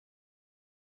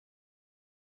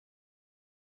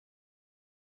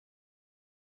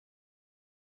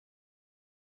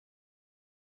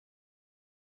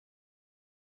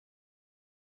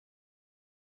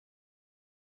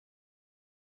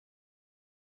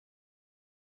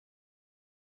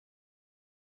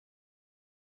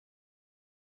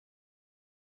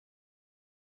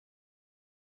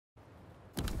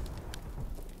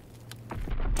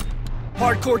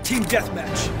Hardcore team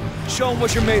deathmatch. Show them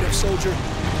what you're made of, soldier.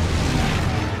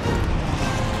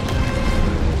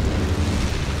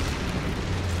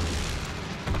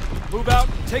 Move out,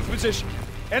 take position.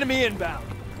 Enemy inbound.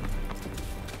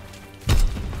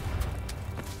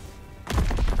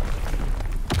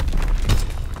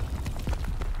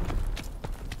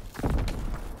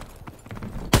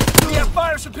 We have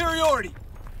fire superiority.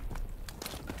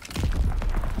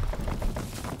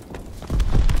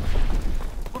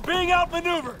 We're being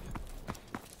outmaneuvered.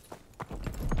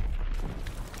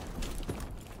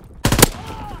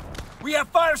 We have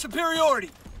fire superiority.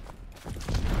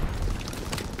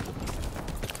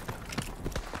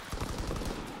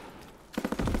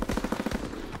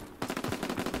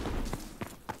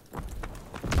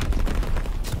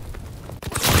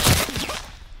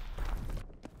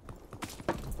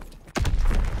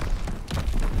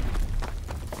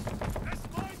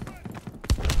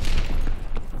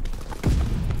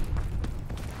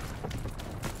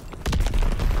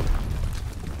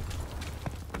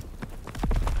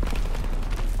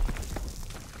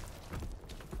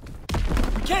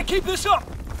 Can't keep this up!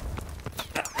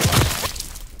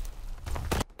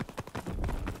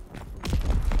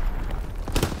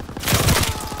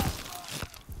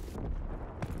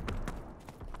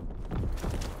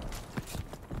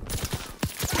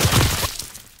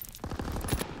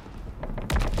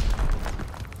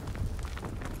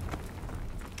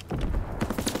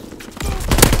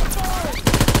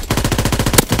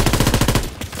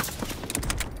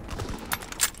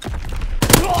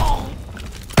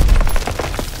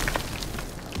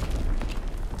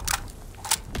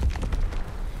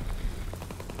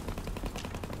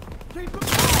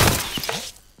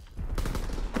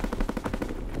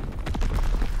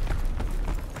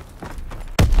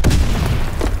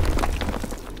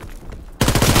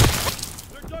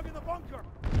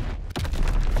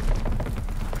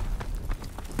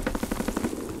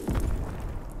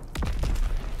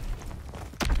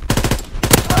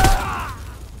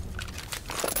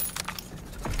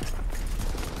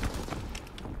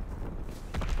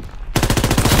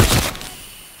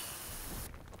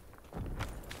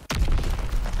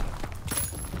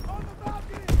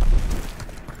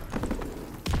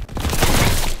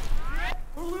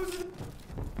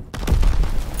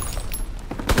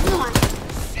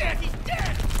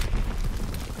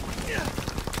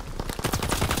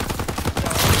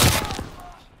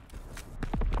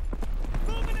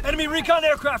 Enemy recon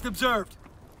aircraft observed.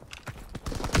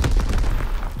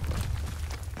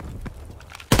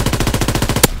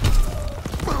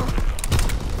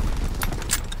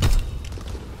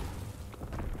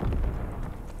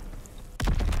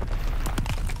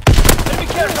 Enemy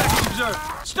care package observed.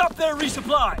 Stop there,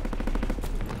 resupply.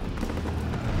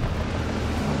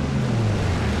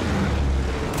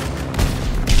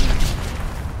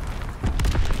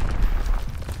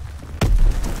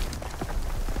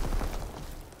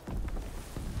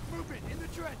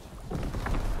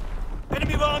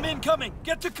 Enemy bomb incoming!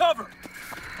 Get to cover!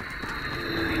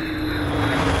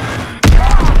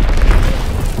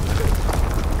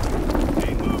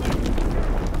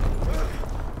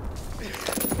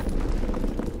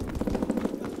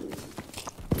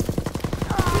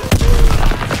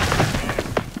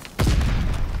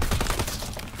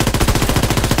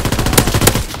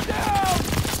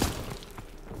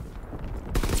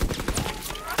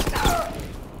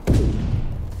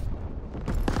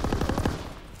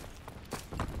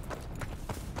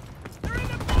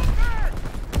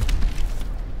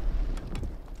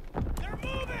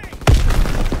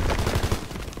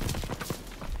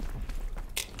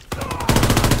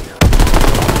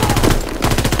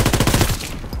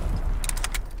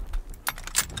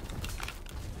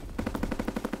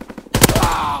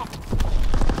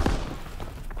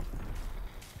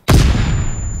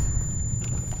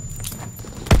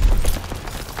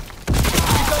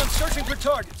 Searching for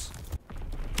targets.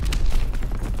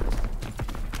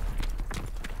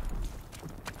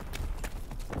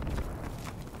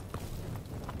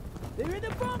 They're in the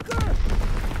bunker!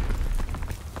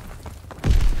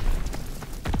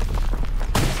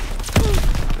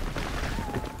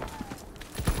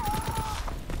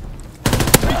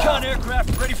 Recon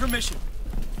aircraft ready for mission.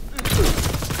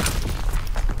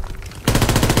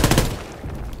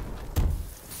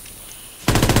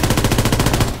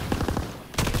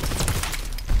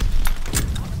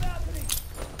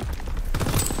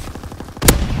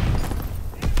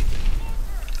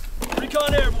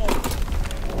 Recon airborne.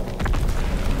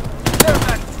 Air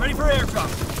package ready for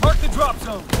airdrop. Mark the drop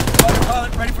zone. Fighter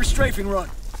pilot ready for strafing run.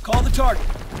 Call the target.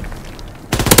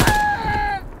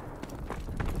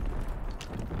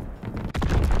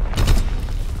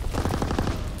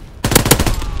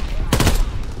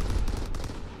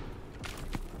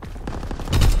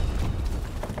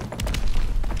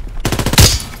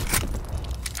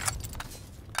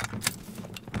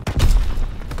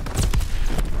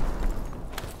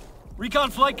 Recon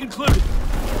flight concluded.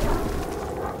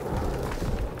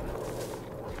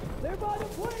 They're by the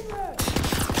plane wreck!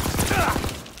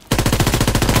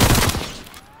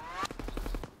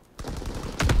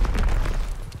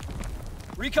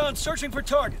 Recon searching for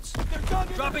targets.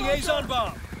 Dropping A's on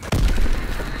bomb.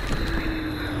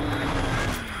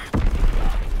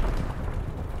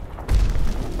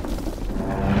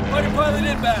 Fighter pilot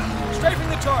inbound. Strafing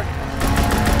the target.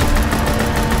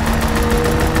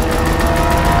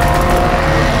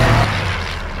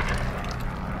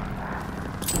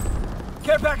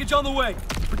 Care package on the way.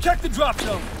 Protect the drop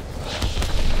zone.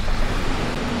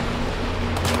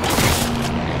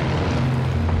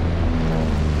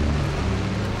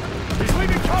 He's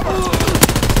leaving cover!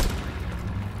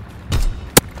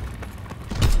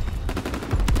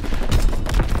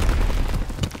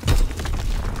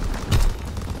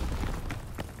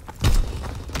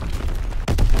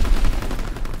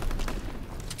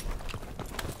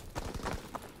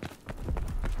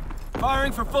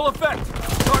 Firing for full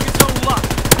effect.